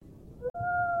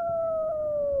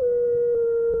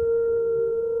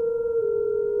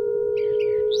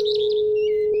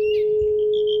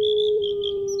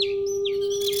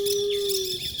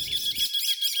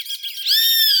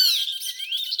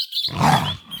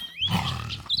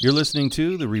You're listening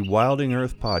to the Rewilding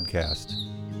Earth podcast.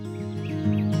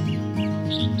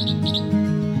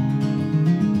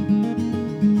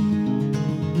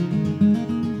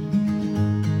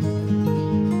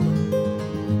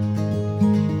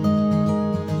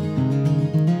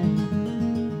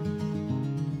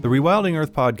 The Rewilding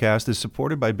Earth podcast is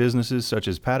supported by businesses such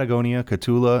as Patagonia,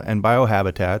 Catula, and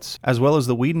Biohabitats, as well as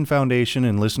the Whedon Foundation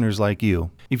and listeners like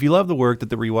you. If you love the work that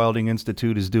the Rewilding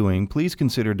Institute is doing, please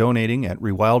consider donating at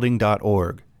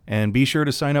rewilding.org. And be sure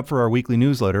to sign up for our weekly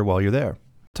newsletter while you're there.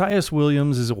 Tyus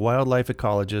Williams is a wildlife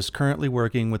ecologist currently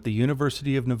working with the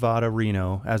University of Nevada,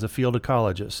 Reno as a field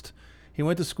ecologist. He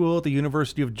went to school at the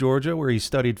University of Georgia, where he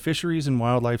studied fisheries and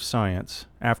wildlife science.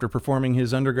 After performing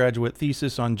his undergraduate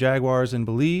thesis on jaguars in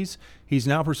Belize, he's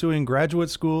now pursuing graduate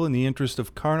school in the interest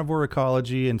of carnivore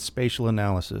ecology and spatial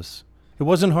analysis. It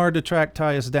wasn't hard to track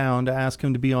Tyus down to ask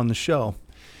him to be on the show.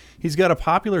 He's got a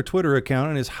popular Twitter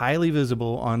account and is highly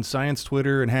visible on science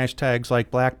Twitter and hashtags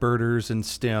like Blackbirders and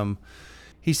STEM.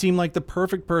 He seemed like the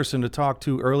perfect person to talk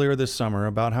to earlier this summer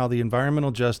about how the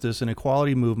environmental justice and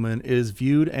equality movement is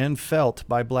viewed and felt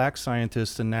by Black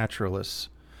scientists and naturalists.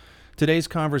 Today's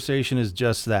conversation is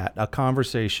just that, a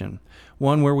conversation,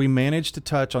 one where we manage to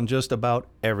touch on just about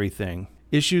everything.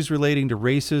 Issues relating to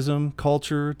racism,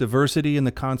 culture, diversity in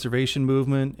the conservation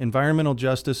movement, environmental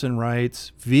justice and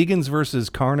rights, vegans versus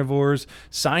carnivores,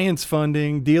 science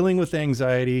funding, dealing with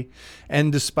anxiety,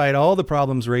 and despite all the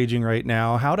problems raging right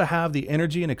now, how to have the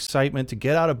energy and excitement to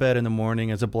get out of bed in the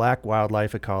morning as a Black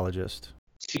wildlife ecologist.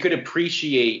 If you could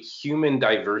appreciate human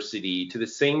diversity to the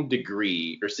same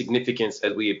degree or significance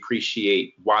as we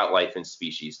appreciate wildlife and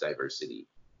species diversity,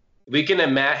 we can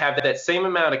have that same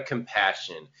amount of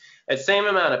compassion, that same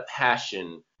amount of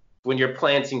passion when you're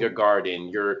planting a garden,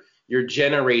 you're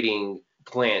generating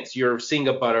plants, you're seeing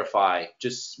a butterfly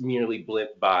just merely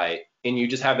blimp by, and you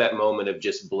just have that moment of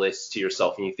just bliss to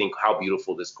yourself, and you think how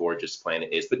beautiful this gorgeous planet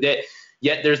is. But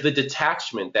yet there's the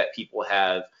detachment that people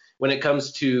have when it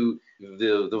comes to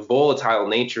the volatile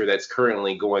nature that's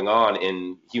currently going on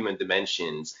in human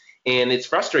dimensions. And it's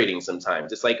frustrating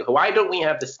sometimes. It's like, why don't we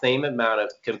have the same amount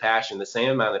of compassion, the same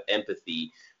amount of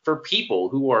empathy for people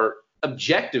who are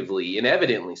objectively and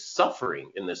evidently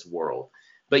suffering in this world?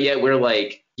 But yet we're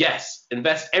like, yes,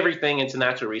 invest everything into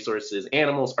natural resources.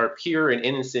 Animals are pure and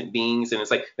innocent beings. And it's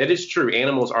like, that is true.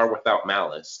 Animals are without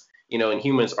malice, and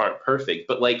humans aren't perfect.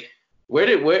 But like,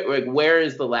 where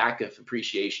is the lack of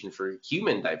appreciation for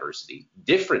human diversity,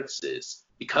 differences,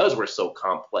 because we're so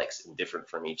complex and different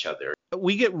from each other?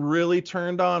 We get really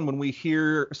turned on when we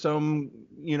hear some,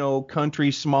 country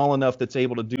small enough that's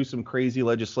able to do some crazy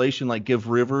legislation like give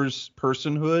rivers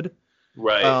personhood.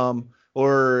 Right.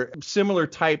 Or similar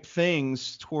type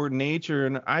things toward nature.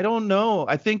 And I don't know.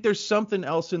 I think there's something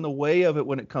else in the way of it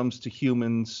when it comes to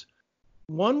humans.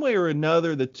 One way or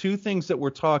another, the two things that we're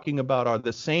talking about are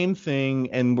the same thing,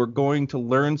 and we're going to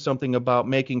learn something about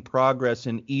making progress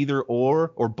in either or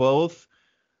both.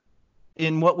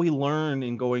 In what we learn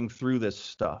in going through this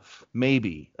stuff,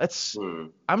 maybe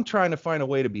I'm trying to find a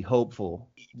way to be hopeful.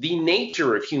 The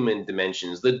nature of human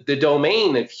dimensions, the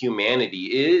domain of humanity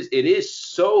is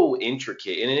so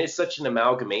intricate, and it is such an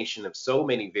amalgamation of so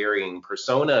many varying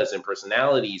personas and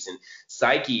personalities and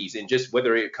psyches, and just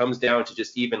whether it comes down to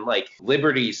just even like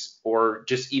liberties or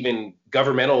just even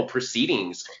governmental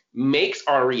proceedings makes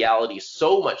our reality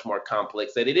so much more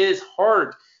complex that it is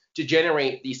hard to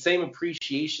generate the same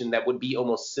appreciation that would be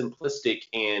almost simplistic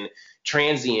and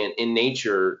transient in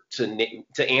nature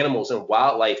to animals and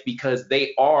wildlife, because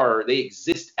they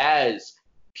exist as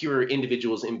pure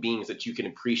individuals and beings that you can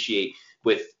appreciate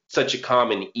with such a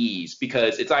common ease,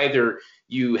 because it's either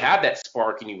you have that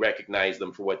spark and you recognize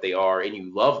them for what they are and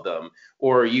you love them,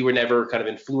 or you were never kind of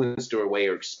influenced or way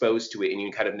or exposed to it and you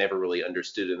kind of never really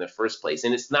understood it in the first place.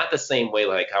 And it's not the same way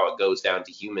like how it goes down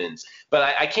to humans.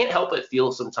 But I can't help but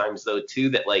feel sometimes though too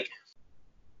that like,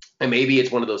 and maybe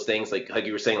it's one of those things like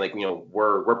you were saying, like,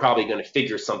 we're probably going to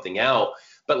figure something out,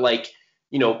 but like,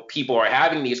 people are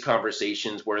having these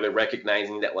conversations where they're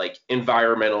recognizing that like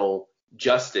environmental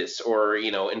justice or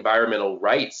environmental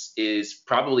rights is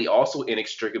probably also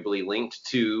inextricably linked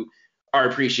to our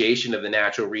appreciation of the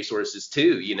natural resources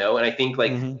too, and I think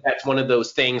like that's one of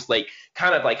those things, like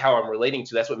kind of like how I'm relating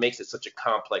to, that's what makes it such a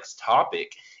complex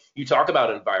topic. You talk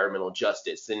about environmental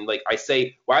justice and like I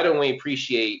say, why don't we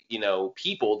appreciate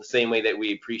people the same way that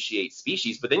we appreciate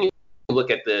species? But then you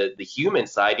look at the human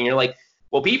side and you're like,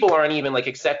 well, people aren't even like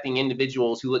accepting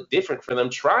individuals who look different from them,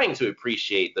 trying to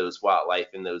appreciate those wildlife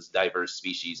and those diverse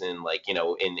species and like, in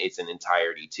its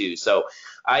entirety too. So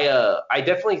I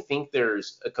definitely think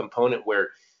there's a component where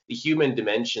the human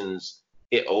dimensions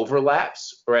it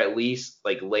overlaps or at least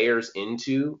like layers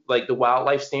into like the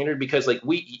wildlife standard, because like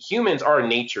we humans are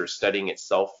nature studying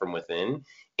itself from within.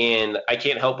 And I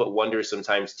can't help but wonder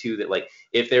sometimes too that like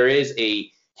if there is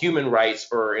a human rights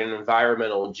or an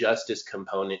environmental justice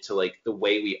component to like the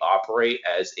way we operate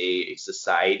as a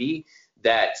society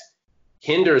that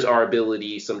hinders our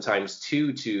ability sometimes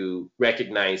to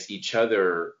recognize each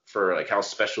other for like how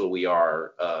special we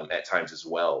are at times as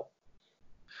well.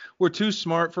 We're too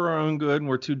smart for our own good, and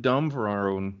we're too dumb for our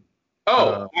own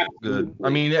Oh, good. I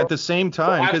absolutely. mean, at the same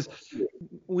time, because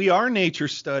Absolutely. we are nature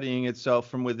studying itself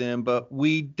from within, but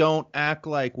we don't act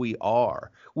like we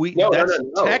are. No, That's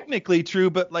no. technically true,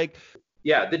 but like,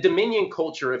 Yeah, the dominion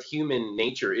culture of human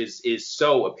nature is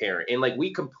so apparent, and like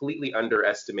we completely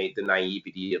underestimate the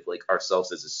naivety of like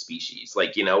ourselves as a species.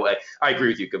 Like, I agree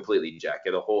with you completely, Jack.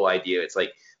 The whole idea, it's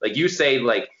like you say,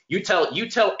 like you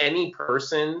tell any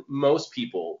person, most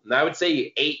people, and I would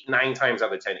say 8, 9 times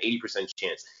out of 10, 80%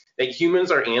 chance that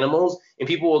humans are animals, and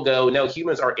people will go, no,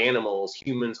 humans are animals,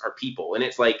 humans are people, and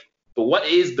it's like, but what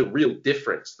is the real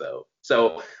difference though?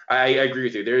 So I agree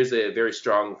with you. There is a very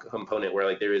strong component where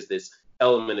like there is this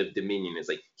element of dominion. It's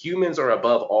like humans are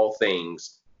above all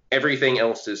things. Everything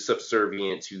else is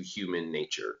subservient to human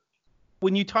nature.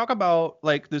 when you talk about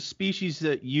like the species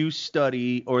that you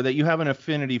study or that you have an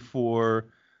affinity for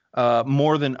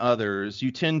more than others,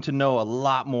 you tend to know a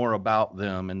lot more about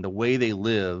them and the way they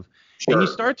live. And Sure.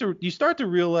 you start to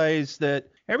realize that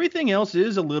everything else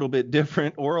is a little bit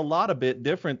different or a lot a bit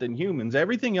different than humans.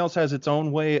 Everything else has its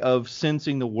own way of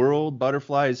sensing the world.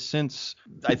 Butterflies sense,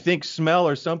 I think, smell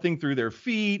or something through their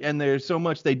feet, and there's so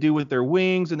much they do with their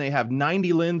wings, and they have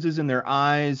 90 lenses in their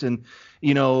eyes. And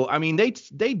I mean,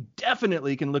 they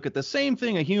definitely can look at the same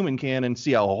thing a human can and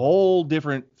see a whole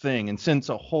different thing and sense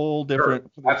a whole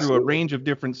different through a Absolutely. range of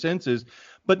different senses.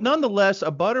 But nonetheless, a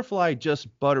butterfly just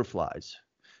butterflies.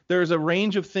 There's a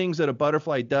range of things that a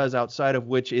butterfly does outside of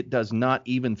which it does not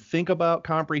even think about,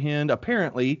 comprehend,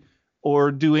 apparently, or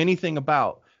do anything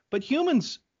about. But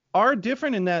humans are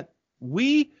different in that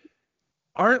we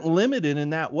aren't limited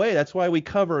in that way. That's why we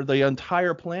cover the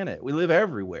entire planet. We live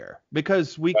everywhere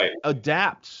because we Right.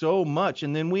 adapt so much.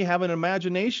 And then we have an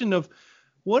imagination of,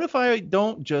 what if I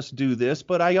don't just do this,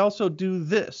 but I also do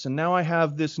this? And now I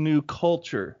have this new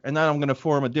culture. And now I'm going to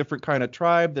form a different kind of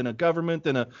tribe, than a government,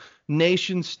 than a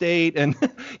nation state. And,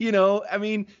 I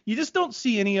mean, you just don't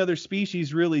see any other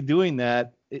species really doing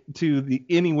that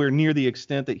anywhere near the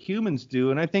extent that humans do.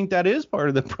 And I think that is part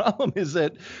of the problem, is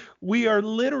that we are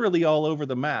literally all over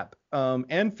the map,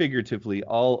 and figuratively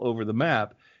all over the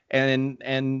map. And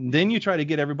then you try to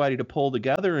get everybody to pull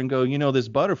together and go, this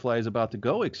butterfly is about to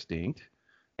go extinct.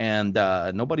 And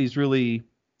nobody's really,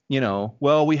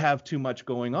 well, we have too much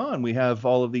going on. We have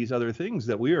all of these other things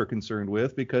that we are concerned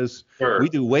with because Sure. we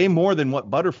do way more than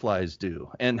what butterflies do.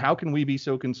 And how can we be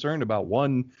so concerned about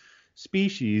one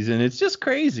species? And it's just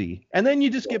crazy. And then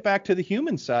you just get back to the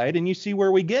human side and you see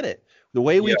where we get it. The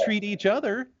way we Yeah. treat each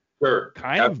other Sure.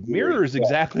 kind of Absolutely. mirrors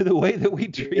exactly the way that we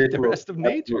treat the rest of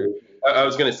nature. Absolutely. I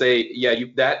was going to say, yeah,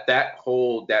 that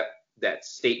whole that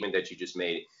statement that you just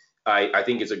made, I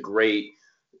think is a great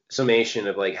summation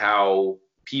of like how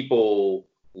people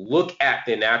look at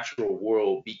the natural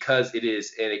world, because it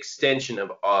is an extension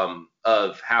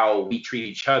of how we treat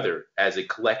each other as a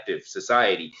collective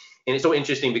society. And it's so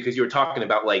interesting because you were talking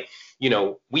about like,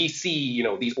 we see,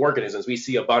 these organisms, we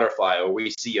see a butterfly or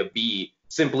we see a bee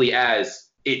simply as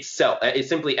itself, it's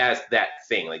simply as that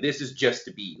thing, like this is just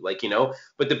a bee, like,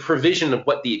 but the provision of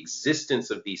what the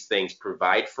existence of these things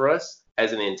provide for us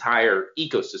as an entire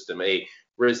ecosystem, a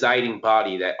residing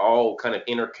body that all kind of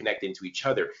interconnect into each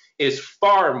other, is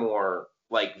far more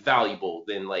like valuable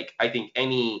than like I think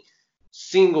any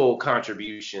single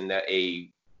contribution that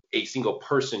a single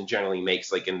person generally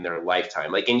makes like in their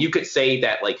lifetime. Like, and you could say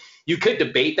that like you could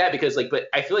debate that because like, but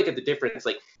I feel like at the difference,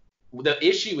 like the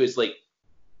issue is like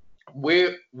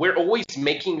we're always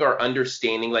making our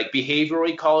understanding, like behavioral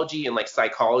ecology and like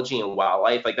psychology and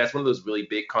wildlife, like that's one of those really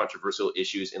big controversial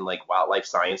issues in like wildlife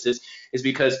sciences, is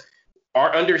because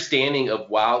our understanding of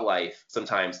wildlife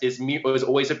sometimes is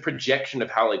always a projection of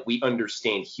how like we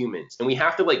understand humans, and we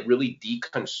have to like really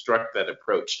deconstruct that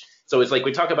approach. So it's like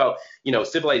we talk about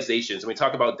civilizations, and we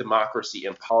talk about democracy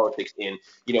and politics, and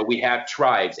we have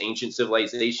tribes, ancient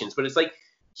civilizations, but it's like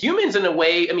humans in a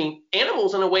way, I mean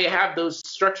animals in a way have those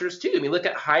structures too. I mean, look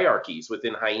at hierarchies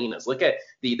within hyenas, look at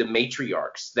the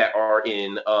matriarchs that are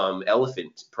in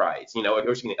elephant prides,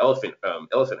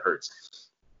 elephant herds.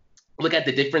 Look at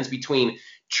the difference between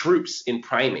troops and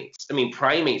primates. I mean,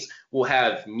 primates will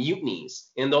have mutinies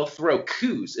and they'll throw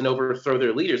coups and overthrow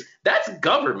their leaders. That's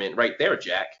government right there,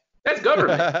 Jack. That's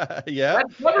government. Yeah.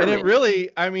 That's government. And it really,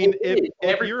 I mean, It is, in if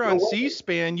every you're on single way.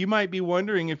 C-SPAN, you might be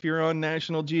wondering if you're on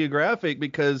National Geographic,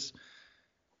 because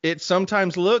it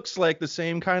sometimes looks like the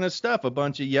same kind of stuff, a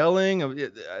bunch of yelling.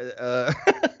 Yeah,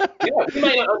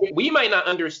 we might not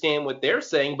understand what they're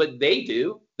saying, but they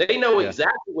do. They know Yeah.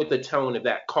 exactly what the tone of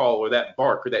that call or that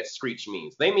bark or that screech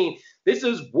means. They mean this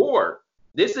is war.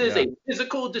 This is Yeah. a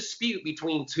physical dispute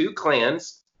between two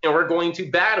clans, and we're going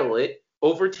to battle it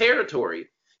over territory.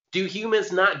 Do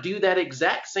humans not do that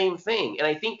exact same thing? And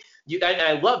I think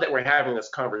I love that we're having this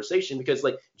conversation because,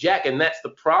 like, Jack, and that's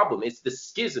the problem. It's the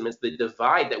schism, it's the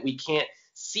divide that we can't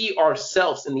see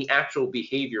ourselves in the actual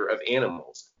behavior of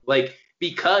animals. Like,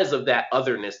 because of that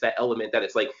otherness, that element that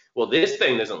it's like, well, this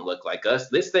thing doesn't look like us.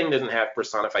 This thing doesn't have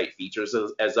personified features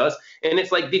as us. And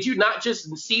it's like, did you not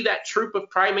just see that troop of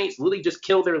primates literally just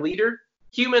kill their leader?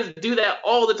 Humans do that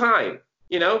all the time,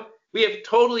 you know? We have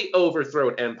totally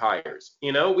overthrown empires,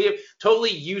 you know? We have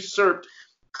totally usurped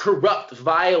corrupt,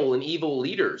 vile, and evil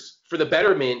leaders for the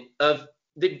betterment of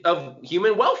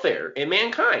human welfare and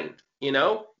mankind, you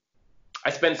know? I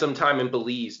spent some time in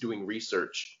Belize doing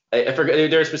research. I forgot,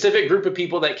 there are a specific group of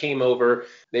people that came over.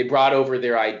 They brought over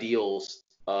their ideals.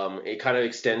 It kind of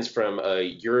extends from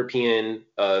European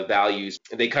values.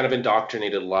 They kind of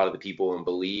indoctrinated a lot of the people in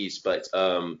Belize, but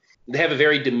they have a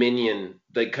very Dominion,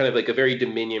 like kind of like a very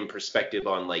Dominion perspective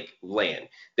on like land.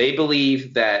 They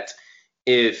believe that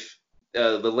if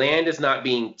the land is not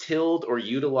being tilled or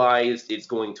utilized, it's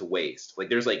going to waste. Like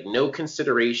there's like no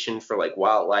consideration for like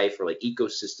wildlife or like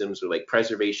ecosystems or like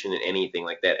preservation and anything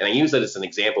like that. And I use that as an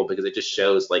example because it just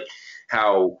shows like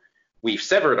how we've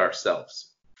severed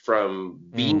ourselves from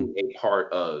being a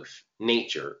part of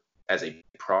nature as a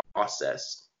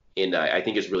process. And I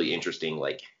think it's really interesting.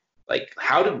 Like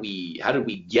how did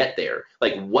we get there?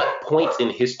 Like what points in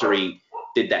history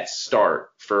did that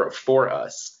start for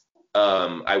us?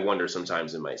 I wonder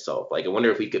sometimes in myself. Like, I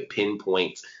wonder if we could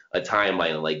pinpoint a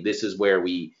timeline. Like, this is where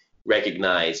we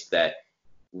recognized that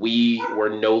we were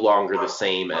no longer the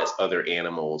same as other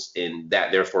animals, and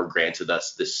that therefore granted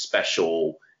us this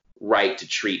special right to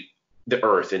treat the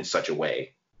earth in such a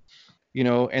way. You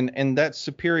know, and that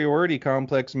superiority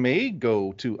complex may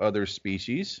go to other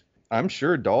species. I'm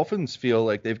sure dolphins feel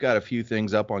like they've got a few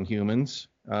things up on humans.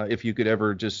 If you could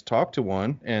ever just talk to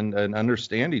one and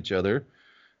understand each other.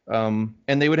 And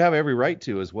they would have every right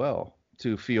to as well,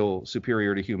 to feel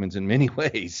superior to humans in many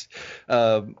ways.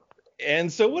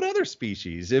 And so what other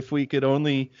species, if we could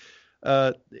only,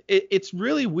 it's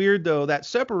really weird though, that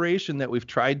separation that we've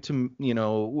tried to, you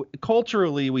know,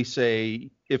 culturally we say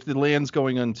if the land's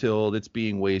going untilled, it's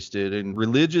being wasted. And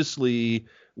religiously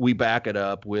we back it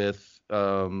up with,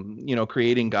 you know,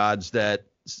 creating gods that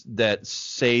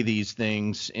say these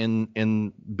things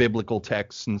in biblical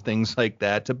texts and things like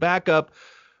that to back up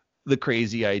the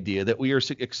crazy idea that we are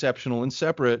exceptional and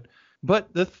separate.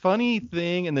 But the funny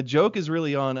thing, and the joke is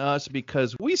really on us,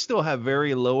 because we still have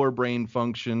very lower brain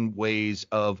function ways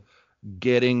of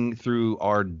getting through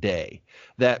our day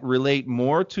that relate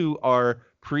more to our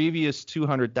previous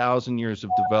 200,000 years of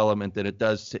development than it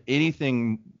does to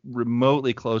anything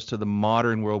remotely close to the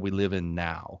modern world we live in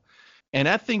now. And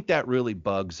I think that really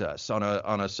bugs us on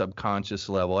a subconscious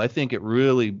level. I think it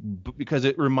really, because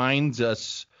it reminds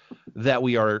us that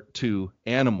we are two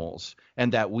animals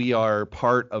and that we are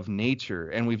part of nature.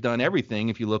 And we've done everything,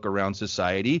 if you look around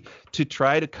society, to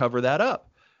try to cover that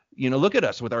up. You know, look at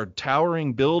us with our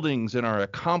towering buildings and our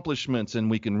accomplishments, and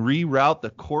we can reroute the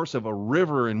course of a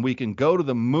river, and we can go to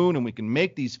the moon, and we can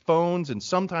make these phones, and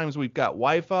sometimes we've got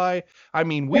Wi-Fi. I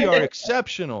mean, we are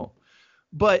exceptional.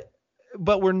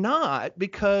 But we're not,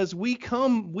 because we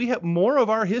have more of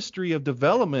our history of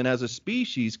development as a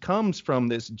species comes from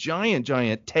this giant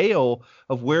tail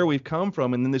of where we've come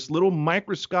from, and then this little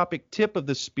microscopic tip of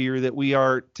the spear that we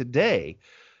are today.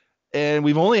 And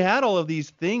we've only had all of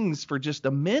these things for just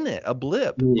a minute, a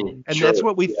blip. And sure, that's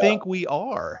what we think we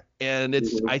are. And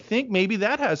it's, I think maybe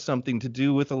that has something to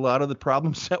do with a lot of the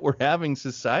problems that we're having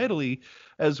societally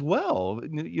as well.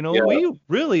 You know, we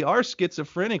really are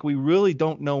schizophrenic. We really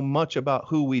don't know much about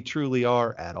who we truly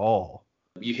are at all.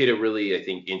 You hit a really, I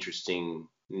think, interesting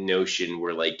notion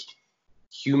where like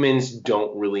humans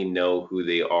don't really know who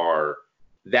they are.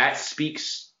 That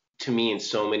speaks to me in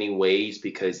so many ways,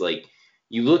 because like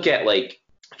you look at like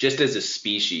just as a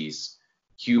species,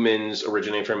 humans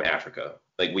originate from Africa.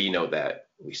 Like we know that.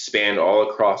 We spanned all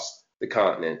across the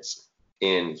continents,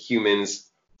 and humans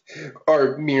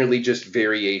are merely just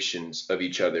variations of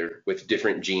each other with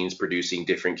different genes producing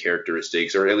different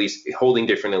characteristics, or at least holding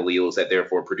different alleles that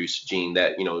therefore produce a gene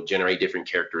that, you know, generate different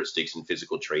characteristics and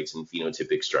physical traits and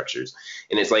phenotypic structures.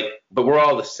 And it's like, but we're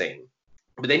all the same.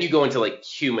 But then you go into like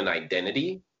human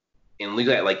identity and look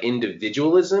at like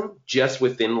individualism just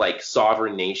within like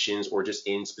sovereign nations or just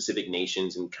in specific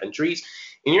nations and countries.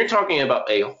 And you're talking about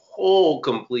a whole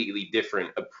completely different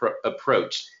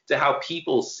approach to how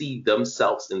people see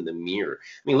themselves in the mirror.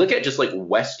 I mean, look at just like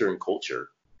Western culture.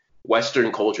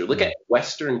 Look at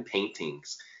Western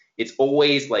paintings. It's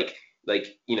always like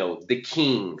the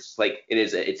kings. Like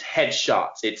it's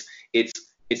headshots.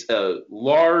 It's a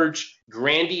large,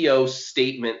 grandiose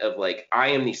statement of like, I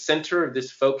am the center of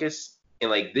this focus, and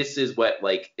like this is what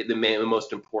like the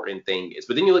most important thing is.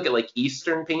 But then you look at like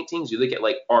Eastern paintings, you look at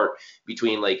like art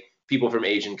between like people from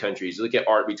Asian countries, you look at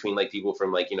art between like people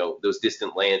from like those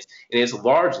distant lands, and it's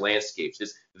large landscapes,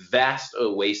 this vast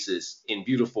oasis in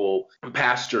beautiful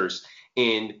pastures,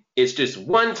 and it's just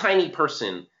one tiny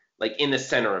person like in the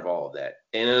center of all of that,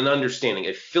 and an understanding,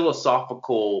 a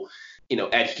philosophical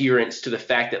adherence to the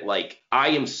fact that like I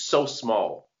am so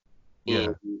small,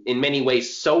 in many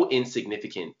ways so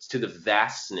insignificant to the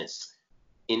vastness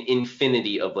and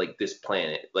infinity of like this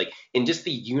planet, like in just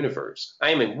the universe.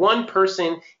 I am a one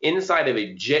person inside of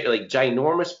a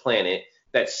ginormous planet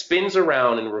that spins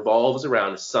around and revolves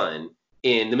around a sun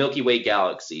in the Milky Way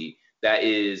galaxy that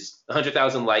is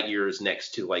 100,000 light years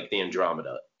next to like the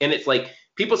Andromeda. And it's like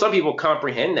some people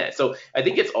comprehend that. So I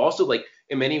think it's also like,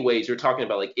 in many ways, you're talking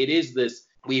about like, it is this,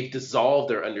 we've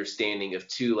dissolved our understanding of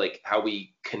like how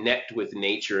we connect with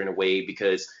nature in a way,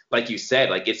 because like you said,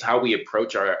 like it's how we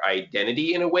approach our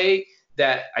identity in a way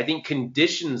that I think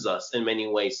conditions us in many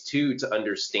ways too, to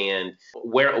understand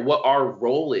what our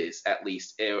role is, at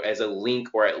least as a link,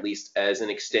 or at least as an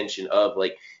extension of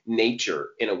like nature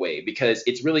in a way. Because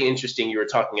it's really interesting, you were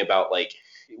talking about like,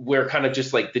 we're kind of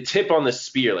just like the tip on the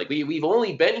spear. Like we've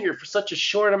only been here for such a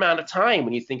short amount of time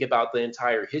when you think about the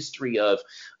entire history of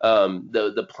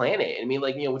the planet. I mean,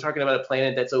 like, we're talking about a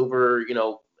planet that's over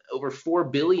 4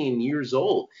 billion years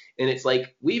old. And it's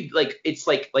like, it's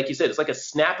like you said, it's like a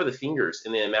snap of the fingers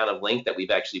in the amount of length that we've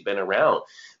actually been around.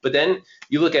 But then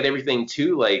you look at everything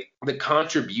too, like the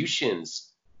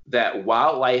contributions that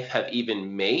wildlife have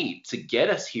even made to get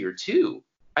us here too,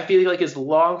 I feel like is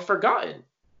long forgotten.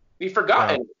 We've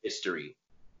forgotten history.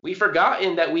 We've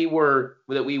forgotten that we were,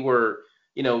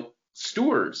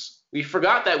 stewards. We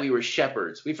forgot that we were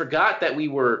shepherds. We forgot that we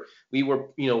were,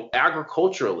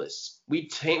 agriculturalists. We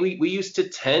used to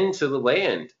tend to the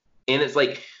land. And it's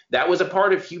like, that was a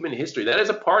part of human history. That is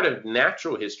a part of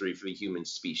natural history for the human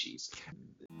species.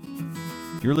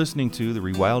 You're listening to the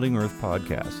Rewilding Earth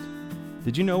podcast.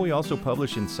 Did you know we also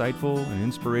publish insightful and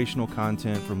inspirational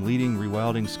content from leading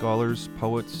rewilding scholars,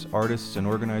 poets, artists, and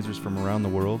organizers from around the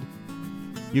world?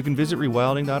 You can visit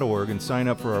rewilding.org and sign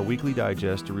up for our weekly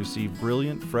digest to receive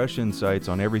brilliant, fresh insights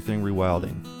on everything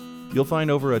rewilding. You'll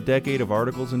find over a decade of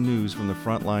articles and news from the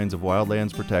front lines of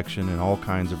wildlands protection and all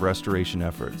kinds of restoration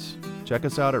efforts. Check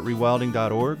us out at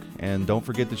rewilding.org, and don't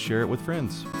forget to share it with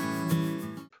friends.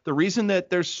 The reason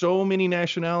that there's so many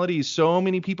nationalities, so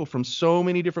many people from so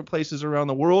many different places around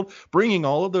the world, bringing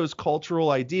all of those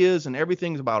cultural ideas and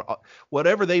everything about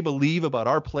whatever they believe about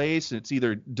our place, it's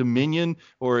either dominion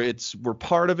or we're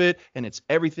part of it, and it's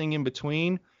everything in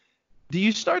between. Do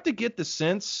you start to get the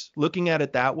sense, looking at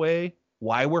it that way,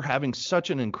 why we're having such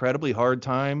an incredibly hard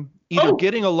time either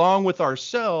getting along with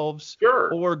ourselves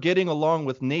or getting along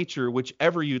with nature,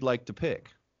 whichever you'd like to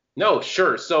pick? No,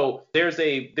 sure. So there's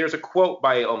a quote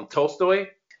by Tolstoy,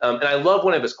 and I love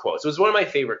one of his quotes. It was one of my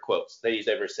favorite quotes that he's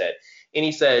ever said. And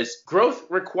he says, "Growth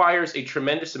requires a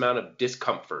tremendous amount of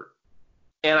discomfort."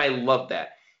 And I love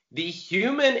that. The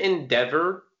human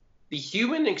endeavor, the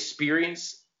human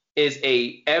experience is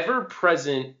a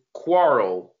ever-present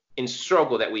quarrel and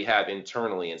struggle that we have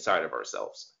internally inside of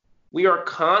ourselves. We are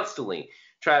constantly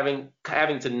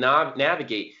having to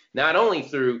navigate not only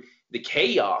through the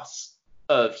chaos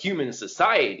of human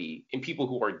society and people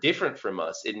who are different from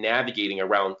us in navigating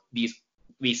around these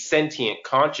sentient,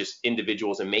 conscious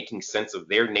individuals and making sense of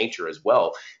their nature as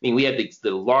well. I mean, we have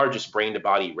the largest brain to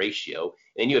body ratio,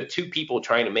 and you have two people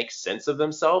trying to make sense of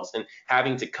themselves and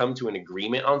having to come to an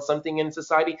agreement on something in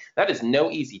society. That is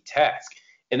no easy task.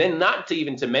 And then not to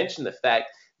even to mention the fact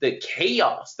the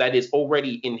chaos that is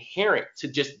already inherent to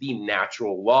just the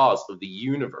natural laws of the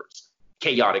universe,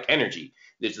 chaotic energy.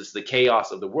 There's just the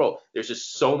chaos of the world. There's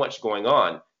just so much going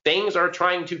on. Things are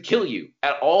trying to kill you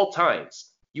at all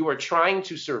times. You are trying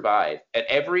to survive at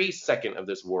every second of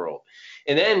this world.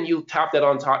 And then you top that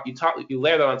on top, you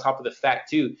layer that on top of the fact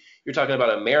too, you're talking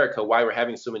about America, why we're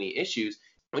having so many issues.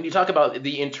 When you talk about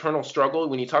the internal struggle,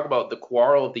 when you talk about the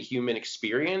quarrel of the human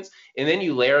experience, and then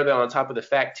you layer that on top of the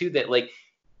fact too, that like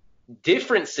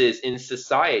differences in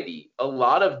society, a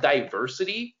lot of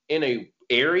diversity in a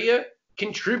area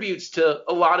contributes to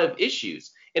a lot of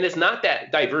issues. And it's not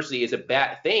that diversity is a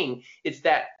bad thing. It's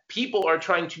that people are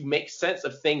trying to make sense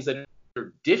of things that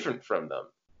are different from them.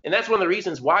 And that's one of the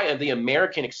reasons why the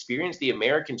American experience, the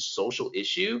American social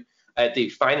issue at the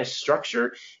finest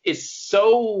structure is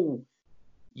so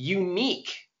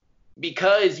unique,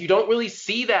 because you don't really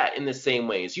see that in the same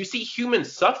ways. You see human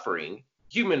suffering.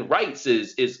 Human rights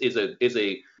is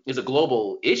a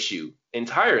global issue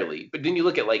entirely. But then you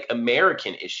look at like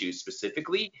American issues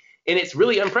specifically, and it's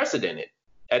really unprecedented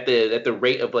at the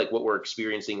rate of like what we're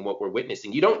experiencing, what we're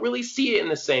witnessing. You don't really see it in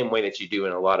the same way that you do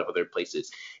in a lot of other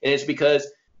places. And it's because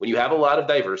when you have a lot of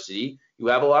diversity, you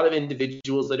have a lot of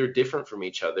individuals that are different from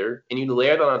each other, and you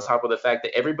layer that on top of the fact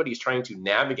that everybody's trying to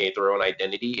navigate their own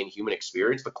identity and human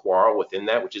experience, the quarrel within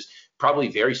that, which is probably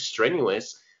very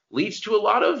strenuous, leads to a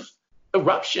lot of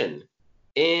eruption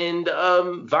and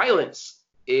violence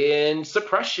and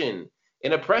suppression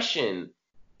and oppression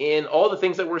and all the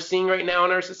things that we're seeing right now in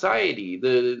our society,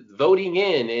 the voting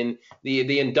in and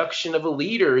the induction of a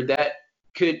leader that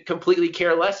could completely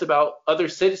care less about other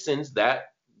citizens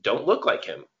that don't look like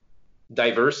him.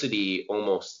 Diversity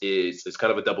almost is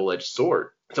kind of a double-edged sword.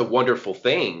 It's a wonderful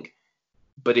thing,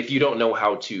 but if you don't know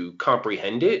how to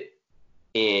comprehend it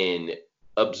and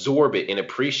absorb it and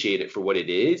appreciate it for what it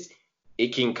is,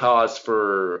 it can cause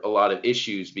for a lot of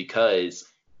issues, because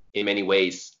in many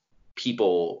ways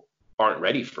people aren't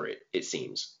ready for it, it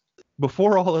seems.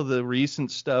 Before all of the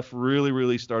recent stuff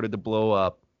really started to blow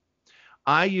up,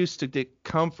 I used to get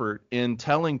comfort in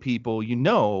telling people,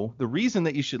 the reason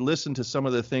that you should listen to some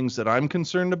of the things that I'm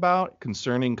concerned about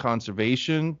concerning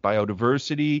conservation,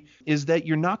 biodiversity, is that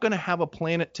you're not going to have a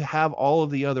planet to have all of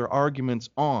the other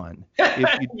arguments on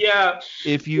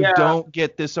if you don't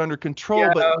get this under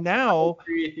control. But now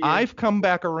I've come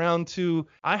back around to,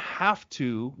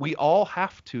 we all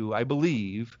have to, I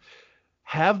believe,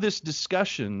 have this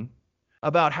discussion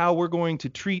about how we're going to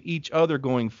treat each other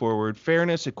going forward,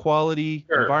 fairness, equality,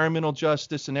 environmental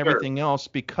justice, and everything else,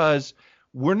 because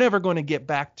we're never going to get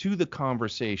back to the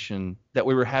conversation that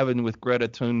we were having with Greta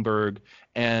Thunberg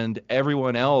and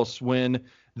everyone else when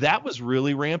that was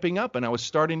really ramping up. And I was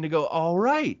starting to go, all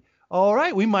right,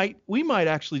 we might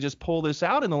actually just pull this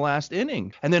out in the last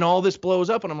inning. And then all this blows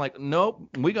up, and I'm like, nope,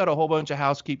 we got a whole bunch of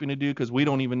housekeeping to do because we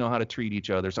don't even know how to treat each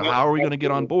other. So how are we going to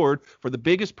get on board for the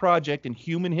biggest project in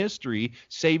human history,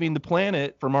 saving the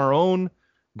planet from our own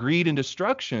greed and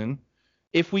destruction,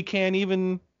 if we can't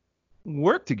even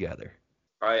work together?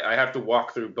 I have to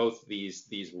walk through both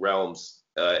these realms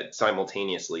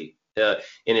simultaneously. And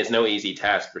it's no easy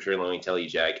task for sure, let me tell you,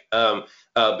 Jack. But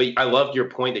I loved your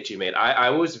point that you made. I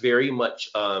was very much,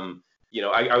 I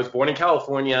was born in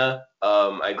California.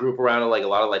 I grew up around like a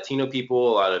lot of Latino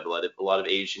people, a lot of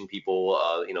Asian people.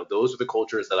 Those are the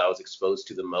cultures that I was exposed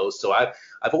to the most. So I've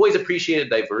always appreciated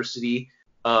diversity.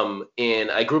 And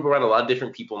I grew up around a lot of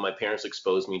different people. My parents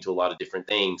exposed me to a lot of different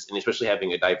things, and especially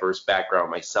having a diverse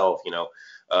background myself,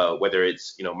 whether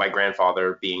it's, my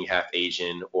grandfather being half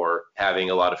Asian or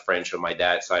having a lot of French on my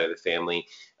dad's side of the family.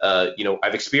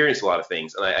 I've experienced a lot of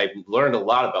things, and I've learned a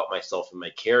lot about myself and my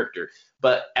character.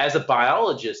 But as a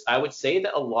biologist, I would say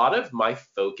that a lot of my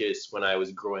focus when I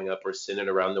was growing up or centered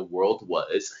around the world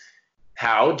was,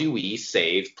 how do we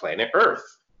save planet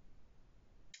Earth?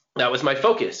 That was my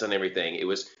focus on everything. It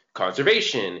was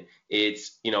conservation.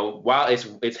 It's,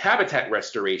 it's habitat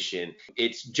restoration.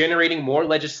 It's generating more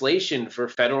legislation for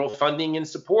federal funding and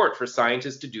support for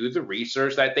scientists to do the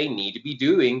research that they need to be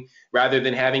doing, rather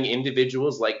than having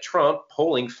individuals like Trump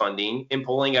pulling funding and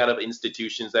pulling out of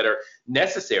institutions that are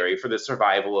necessary for the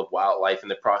survival of wildlife and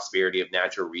the prosperity of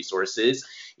natural resources,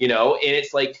 and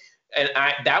it's like, and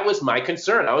that was my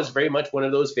concern. I was very much one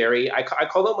of those I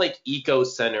call them like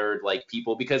eco-centered like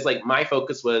people, because like my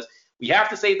focus was, we have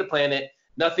to save the planet,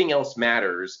 nothing else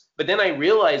matters. But then I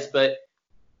realized, but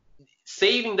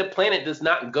saving the planet does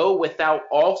not go without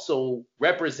also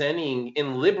representing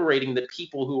and liberating the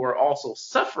people who are also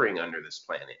suffering under this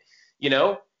planet.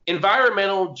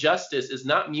 Environmental justice is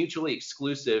not mutually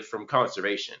exclusive from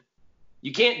conservation.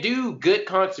 You can't do good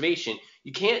conservation.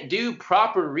 You can't do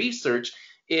proper research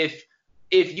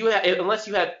unless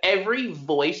you have every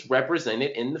voice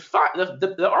represented in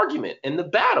the argument and the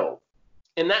battle.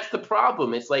 And that's the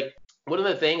problem. It's like, one of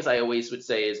the things I always would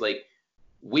say is like,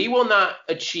 we will not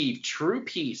achieve true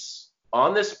peace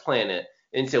on this planet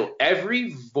until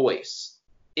every voice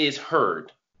is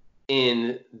heard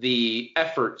in the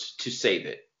effort to save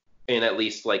it and at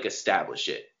least like establish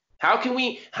it. How can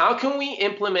we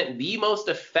implement the most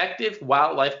effective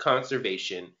wildlife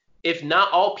conservation if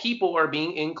not all people are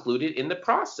being included in the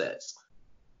process?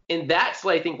 And that's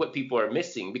I think what people are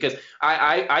missing, because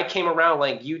I came around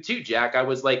like you too, Jack. I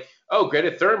was like, oh,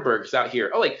 Greta Thunberg's out here.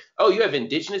 Oh, you have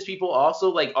indigenous people also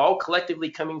like all collectively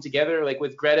coming together, like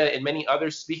with Greta and many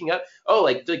others speaking up. Oh,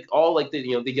 all like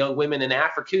the the young women in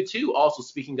Africa too, also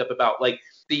speaking up about like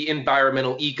the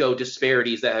environmental eco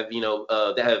disparities that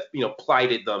have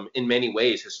plighted them in many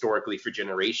ways historically for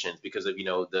generations because of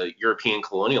the European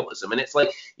colonialism. And it's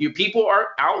like you people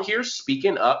are out here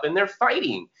speaking up and they're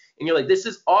fighting. And you're like, this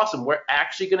is awesome. We're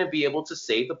actually going to be able to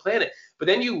save the planet. But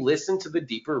then you listen to the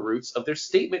deeper roots of their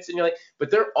statements and you're like, but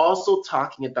they're also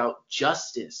talking about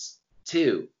justice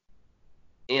too.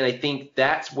 And I think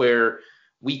that's where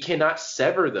we cannot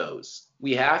sever those.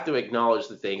 We have to acknowledge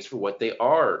the things for what they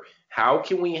are. How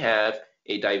can we have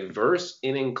a diverse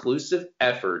and inclusive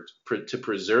effort to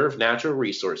preserve natural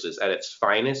resources at its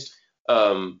finest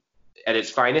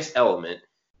element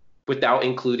without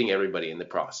including everybody in the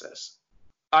process?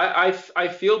 I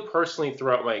feel personally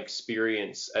throughout my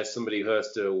experience as somebody who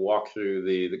has to walk through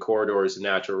the corridors of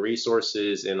natural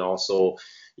resources and also,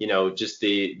 just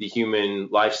the human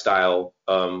lifestyle,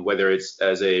 whether it's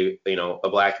as a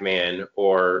Black man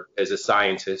or as a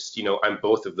scientist, I'm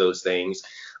both of those things.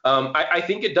 I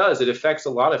think it does. It affects a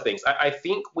lot of things. I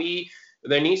think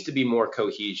there needs to be more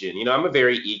cohesion. I'm a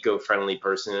very eco-friendly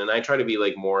person and I try to be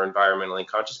like more environmentally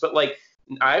conscious, but like,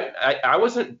 I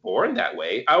wasn't born that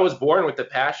way. I was born with the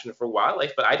passion for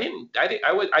wildlife, but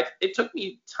it took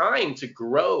me time to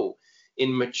grow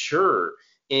and mature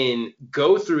and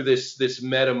go through this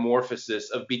metamorphosis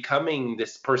of becoming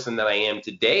this person that I am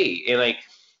today. And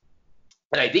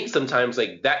I think sometimes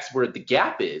like that's where the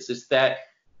gap is that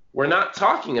we're not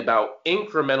talking about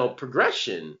incremental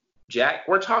progression, Jack.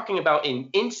 We're talking about an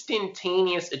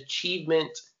instantaneous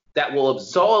achievement that will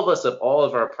absolve us of all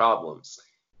of our problems.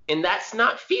 And that's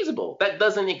not feasible. That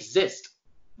doesn't exist.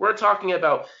 We're talking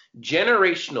about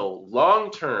generational,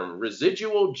 long-term,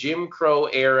 residual Jim Crow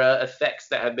era effects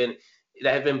that have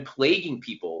been plaguing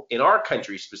people in our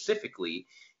country specifically.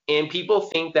 And people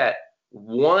think that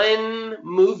one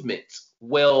movement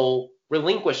will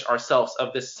relinquish ourselves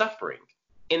of this suffering.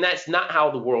 And that's not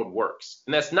how the world works.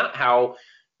 And that's not how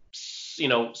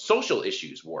social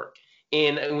issues work.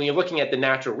 And when you're looking at the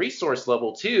natural resource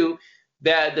level too,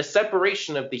 that the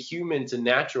separation of the human to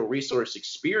natural resource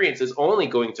experience is only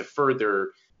going to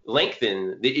further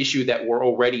lengthen the issue that we're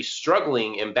already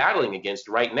struggling and battling against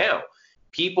right now.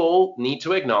 People need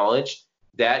to acknowledge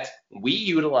that we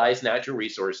utilize natural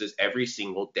resources every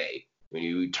single day. When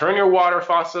you turn your water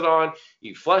faucet on,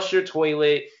 you flush your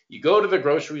toilet, you go to the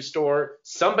grocery store,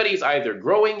 somebody's either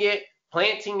growing it,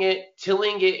 planting it,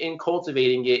 tilling it, and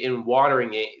cultivating it, and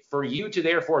watering it for you to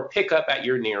therefore pick up at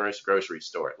your nearest grocery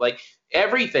store. Like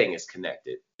everything is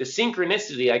connected. The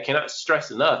synchronicity, I cannot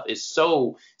stress enough, is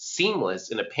so seamless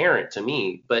and apparent to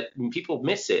me, but people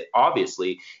miss it,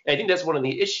 obviously. And I think that's one of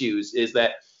the issues is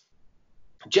that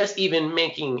just even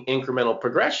making incremental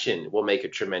progression will make a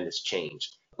tremendous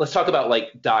change. Let's talk about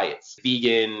like diets,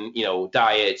 vegan,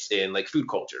 diets and like food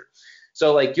culture.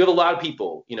 So like you have a lot of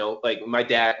people, like my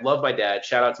dad, love my dad.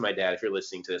 Shout out to my dad if you're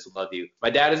listening to this, I love you. My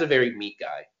dad is a very meat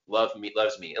guy, loves meat.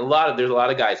 And there's a lot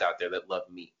of guys out there that love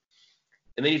meat.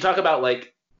 And then you talk about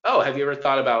like, oh, have you ever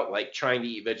thought about like trying to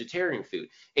eat vegetarian food?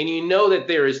 And that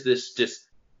there is this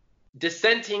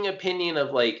dissenting opinion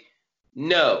of like,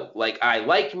 no, like I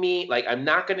like meat, like I'm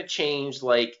not going to change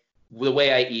like the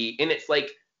way I eat. And it's like,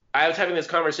 I was having this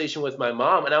conversation with my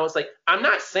mom and I was like, I'm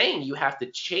not saying you have to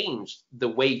change the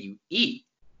way you eat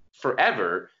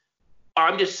forever.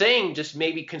 I'm just saying just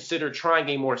maybe consider trying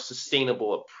a more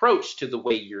sustainable approach to the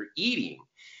way you're eating.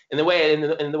 And the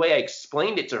way I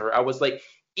explained it to her, I was like,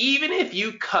 even if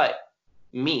you cut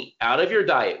meat out of your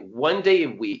diet one day a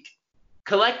week,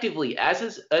 collectively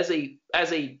as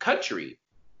a country,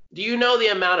 do you know the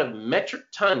amount of metric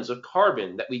tons of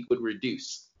carbon that we would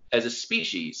reduce as a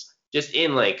species? Just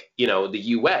in like, the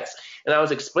US. And I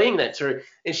was explaining that to her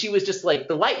and she was just like,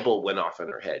 the light bulb went off in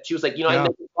her head. She was like, I never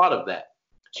thought of that.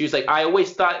 She was like, I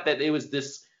always thought that it was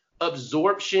this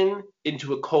absorption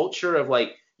into a culture of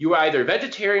like, you are either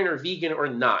vegetarian or vegan or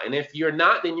not. And if you're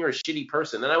not, then you're a shitty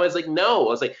person. And I was like, no, I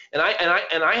was like, and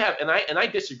I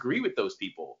disagree with those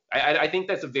people. I think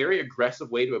that's a very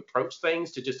aggressive way to approach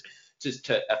things,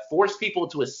 to force people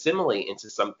to assimilate into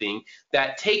something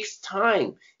that takes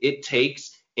time. It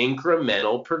takes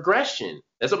incremental progression.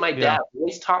 That's what my dad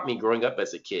always taught me growing up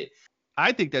as a kid.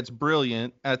 I think that's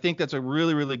brilliant. I think that's a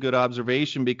really, really good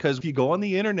observation, because if you go on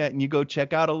the internet and you go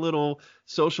check out a little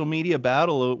social media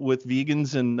battle with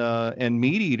vegans and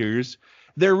meat eaters,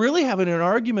 they're really having an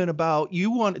argument about,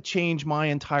 you want to change my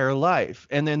entire life.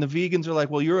 And then the vegans are like,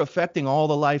 well, you're affecting all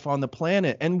the life on the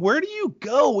planet. And where do you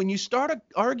go when you start an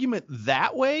argument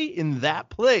that way in that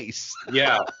place?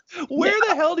 Yeah. Where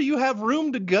the hell do you have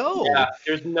room to go? Yeah,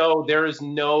 there is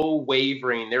no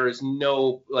wavering. There is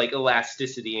no like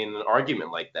elasticity in an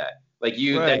argument like that. Like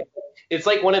it's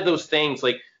like one of those things,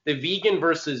 like the vegan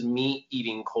versus meat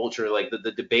eating culture, like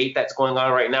the debate that's going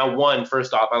on right now.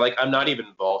 First off, I'm not even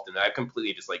involved in that. I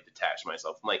completely just like detach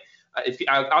myself. I'm like,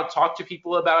 I'll talk to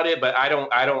people about it, but I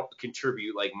don't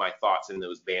contribute like my thoughts in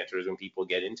those banters when people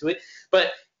get into it.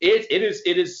 But it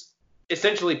is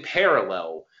essentially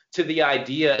parallel to the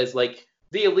idea as like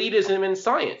the elitism in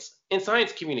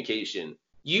science communication.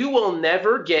 You will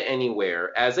never get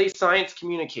anywhere as a science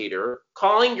communicator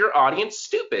calling your audience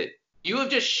stupid. You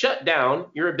have just shut down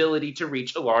your ability to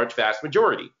reach a large, vast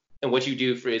majority and what you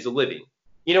do is a living.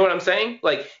 You know what I'm saying?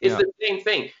 Like, it's the same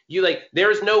thing.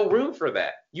 There's no room for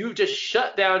that. You've just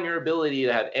shut down your ability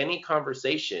to have any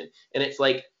conversation. And it's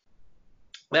like,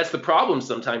 that's the problem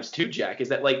sometimes too, Jack, is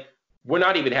that like, we're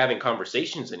not even having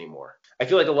conversations anymore. I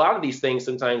feel like a lot of these things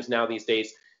sometimes now these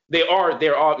days, they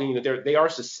are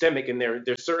systemic, and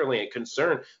they're certainly a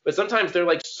concern, but sometimes they're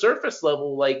like surface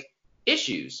level like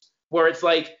issues where it's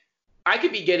like, I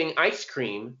could be getting ice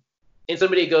cream and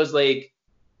somebody goes like,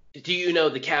 do you know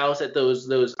the cows that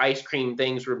those ice cream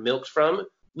things were milked from?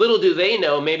 Little do they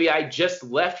know, maybe I just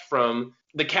left from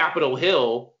the Capitol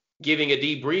Hill giving a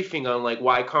debriefing on like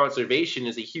why conservation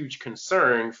is a huge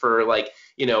concern for like,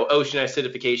 ocean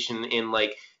acidification and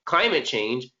like climate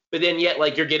change. But then yet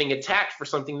like you're getting attacked for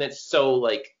something that's so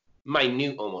like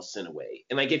minute almost in a way.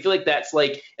 And like I feel like that's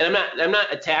like, and I'm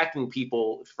not attacking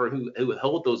people for who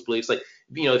hold those beliefs. Like,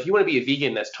 if you want to be a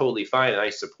vegan, that's totally fine and I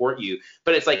support you.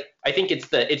 But it's like, I think it's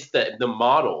the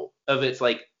model of it's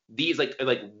like these like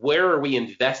where are we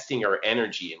investing our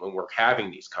energy in when we're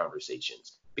having these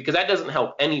conversations? Because that doesn't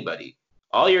help anybody.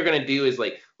 All you're gonna do is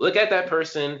like look at that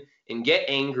person and get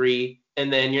angry,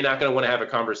 and then you're not gonna want to have a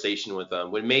conversation with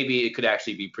them when maybe it could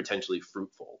actually be potentially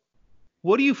fruitful.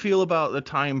 What do you feel about the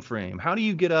time frame? How do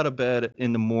you get out of bed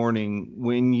in the morning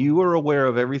when you are aware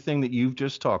of everything that you've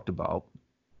just talked about?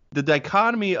 The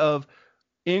dichotomy of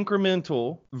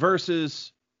incremental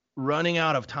versus running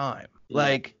out of time.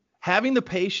 Like having the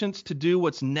patience to do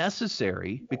what's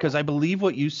necessary, because I believe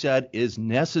what you said is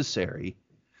necessary,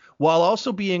 while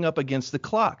also being up against the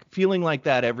clock, feeling like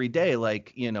that every day.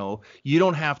 Like, you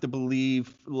don't have to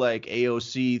believe like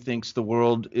AOC thinks the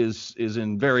world is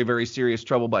in very, very serious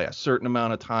trouble by a certain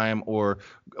amount of time, or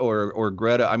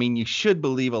Greta. I mean, you should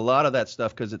believe a lot of that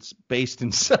stuff because it's based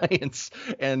in science,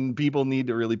 and people need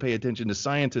to really pay attention to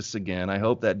scientists again. I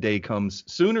hope that day comes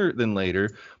sooner than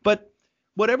later. But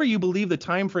whatever you believe the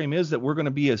time frame is, that we're going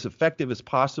to be as effective as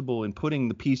possible in putting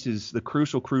the pieces, the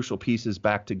crucial pieces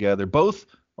back together, both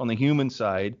on the human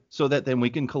side, so that then we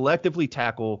can collectively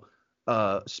tackle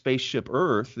spaceship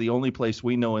Earth, the only place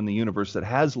we know in the universe that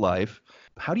has life.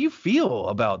 How do you feel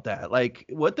about that? Like,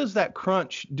 what does that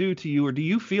crunch do to you, or do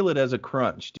you feel it as a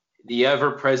crunch? The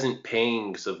ever-present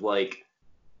pangs of like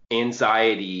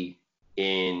anxiety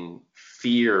and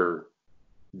fear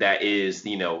that is,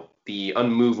 the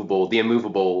immovable,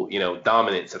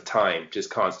 dominance of time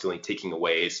just constantly ticking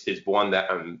away is one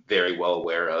that I'm very well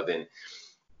aware of and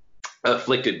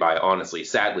afflicted by, honestly,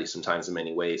 sadly, sometimes in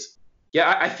many ways.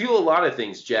 Yeah, I feel a lot of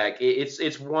things, Jack.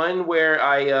 It's one where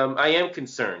I am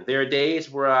concerned. There are days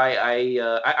where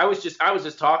I was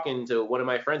just talking to one of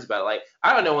my friends about it. Like,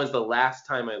 I don't know when's the last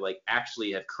time I like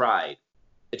actually have cried,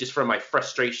 just from my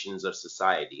frustrations of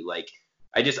society. Like,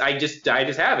 I just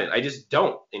haven't. I just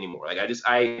don't anymore. Like,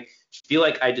 I feel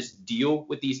like I just deal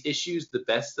with these issues the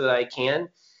best that I can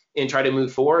and try to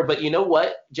move forward. But you know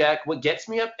what, Jack? What gets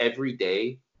me up every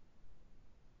day,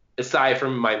 aside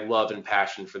from my love and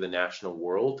passion for the national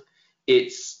world,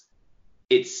 it's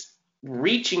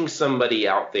reaching somebody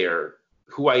out there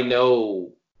who I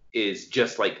know is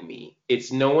just like me.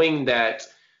 It's knowing that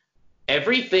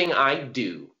everything I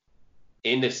do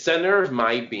in the center of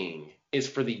my being is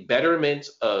for the betterment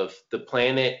of the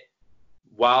planet,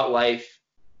 wildlife,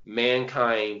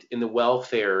 mankind, and the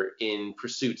welfare in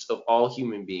pursuits of all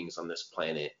human beings on this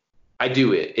planet. I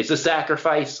do it. It's a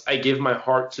sacrifice. I give my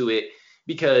heart to it,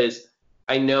 because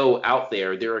I know out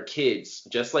there are kids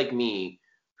just like me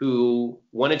who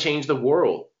want to change the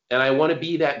world. And I want to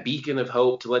be that beacon of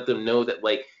hope to let them know that,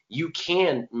 like, you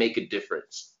can make a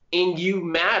difference and you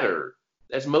matter.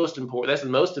 That's most important. That's the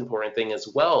most important thing as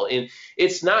well. And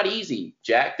it's not easy,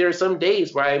 Jack. There are some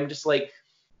days where I'm just like,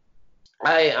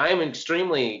 I'm an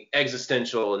extremely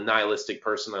existential and nihilistic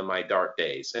person on my dark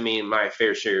days. I mean, my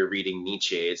fair share of reading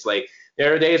Nietzsche. It's like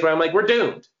There are days where I'm like, we're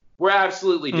doomed. We're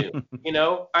absolutely doomed.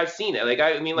 I've seen it.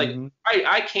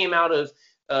 I came out of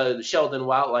the Sheldon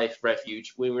Wildlife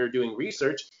Refuge when we were doing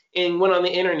research and went on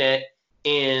the internet,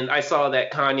 and I saw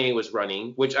that Kanye was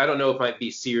running, which I don't know if it might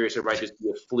be serious or might just be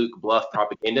a fluke bluff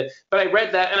propaganda. But I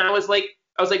read that and I was like,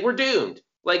 we're doomed.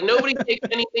 Like, nobody takes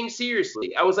anything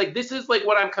seriously. I was like, this is like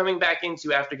what I'm coming back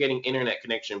into after getting internet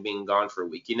connection being gone for a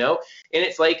week, And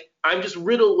it's like, I'm just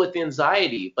riddled with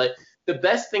anxiety. But the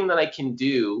best thing that I can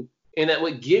do, and that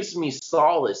what gives me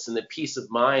solace and the peace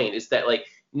of mind, is that like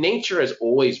nature has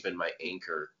always been my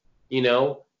anchor,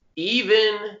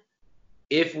 even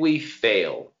if we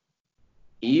fail,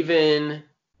 even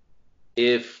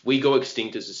if we go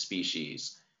extinct as a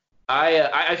species.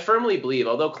 I firmly believe,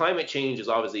 although climate change is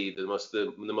obviously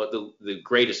the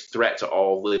greatest threat to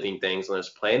all living things on this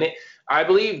planet, I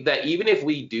believe that even if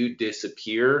we do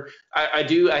disappear, I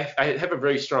have a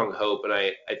very strong hope, and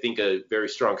I think a very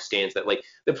strong stance that like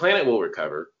the planet will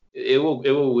recover. It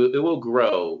will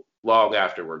grow long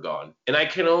after we're gone. And I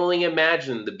can only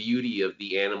imagine the beauty of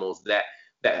the animals that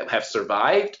have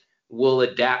survived will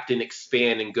adapt and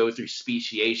expand and go through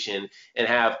speciation and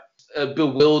have a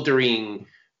bewildering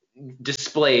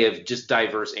display of just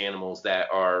diverse animals that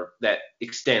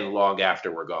extend long after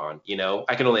we're gone.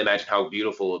 I can only imagine how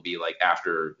beautiful it'll be like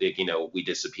after we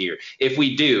disappear,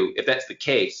 if that's the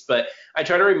case. But I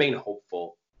try to remain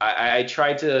hopeful. I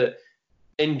try to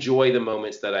enjoy the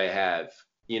moments that I have.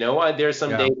 There's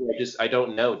some days where I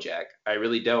don't know, Jack. I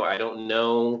really don't. I don't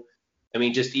know. I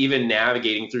mean, just even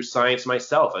navigating through science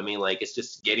myself. I mean, like, it's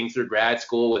just getting through grad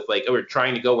school with we're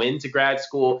trying to go into grad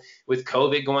school with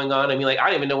COVID going on. I mean, like, I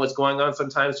don't even know what's going on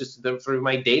sometimes just through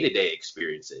my day-to-day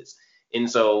experiences. And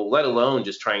so let alone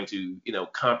just trying to,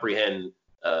 comprehend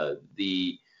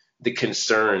the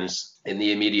concerns and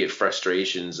the immediate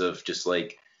frustrations of just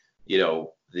like,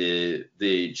 the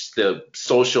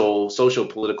social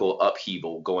political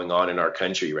upheaval going on in our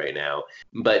country right now.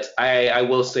 But I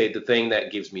will say the thing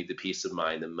that gives me the peace of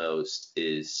mind the most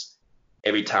is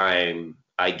every time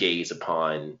I gaze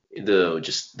upon the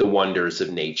wonders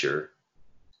of nature,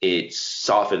 it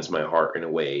softens my heart in a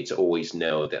way to always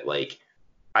know that like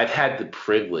I've had the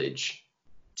privilege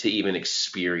to even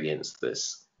experience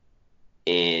this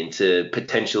and to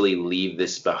potentially leave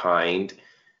this behind,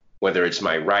 whether it's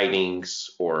my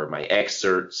writings or my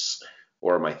excerpts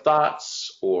or my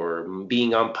thoughts or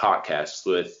being on podcasts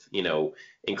with,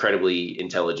 incredibly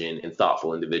intelligent and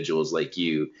thoughtful individuals like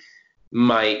you,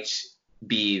 might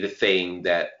be the thing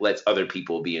that lets other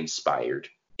people be inspired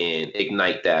and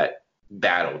ignite that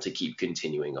battle to keep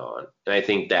continuing on. And I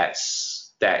think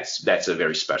that's a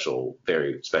very special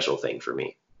thing for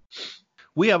me.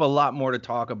 We have a lot more to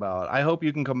talk about. I hope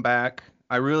you can come back.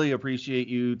 I really appreciate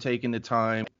you taking the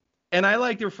time. And I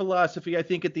like your philosophy. I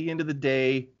think at the end of the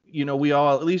day, we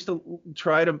all at least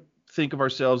try to think of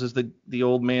ourselves as the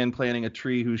old man planting a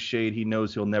tree whose shade he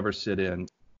knows he'll never sit in.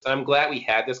 I'm glad we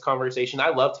had this conversation. I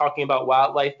love talking about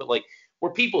wildlife, but like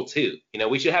we're people too.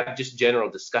 We should have just general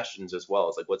discussions as well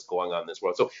as like what's going on in this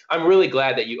world. So I'm really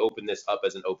glad that you opened this up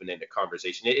as an open-ended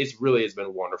conversation. It really has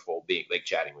been wonderful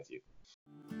chatting with you.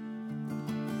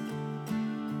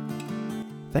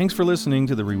 Thanks for listening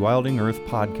to the Rewilding Earth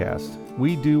podcast.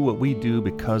 We do what we do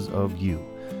because of you.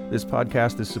 This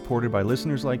podcast is supported by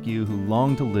listeners like you who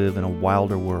long to live in a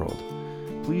wilder world.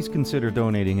 Please consider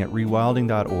donating at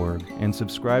rewilding.org and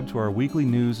subscribe to our weekly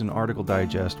news and article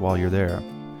digest while you're there.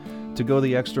 To go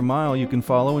the extra mile, you can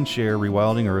follow and share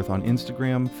Rewilding Earth on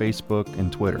Instagram, Facebook,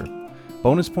 and Twitter.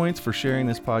 Bonus points for sharing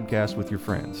this podcast with your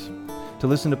friends. To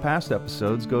listen to past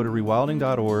episodes, go to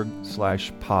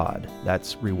rewilding.org/pod.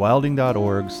 That's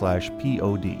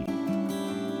rewilding.org/pod.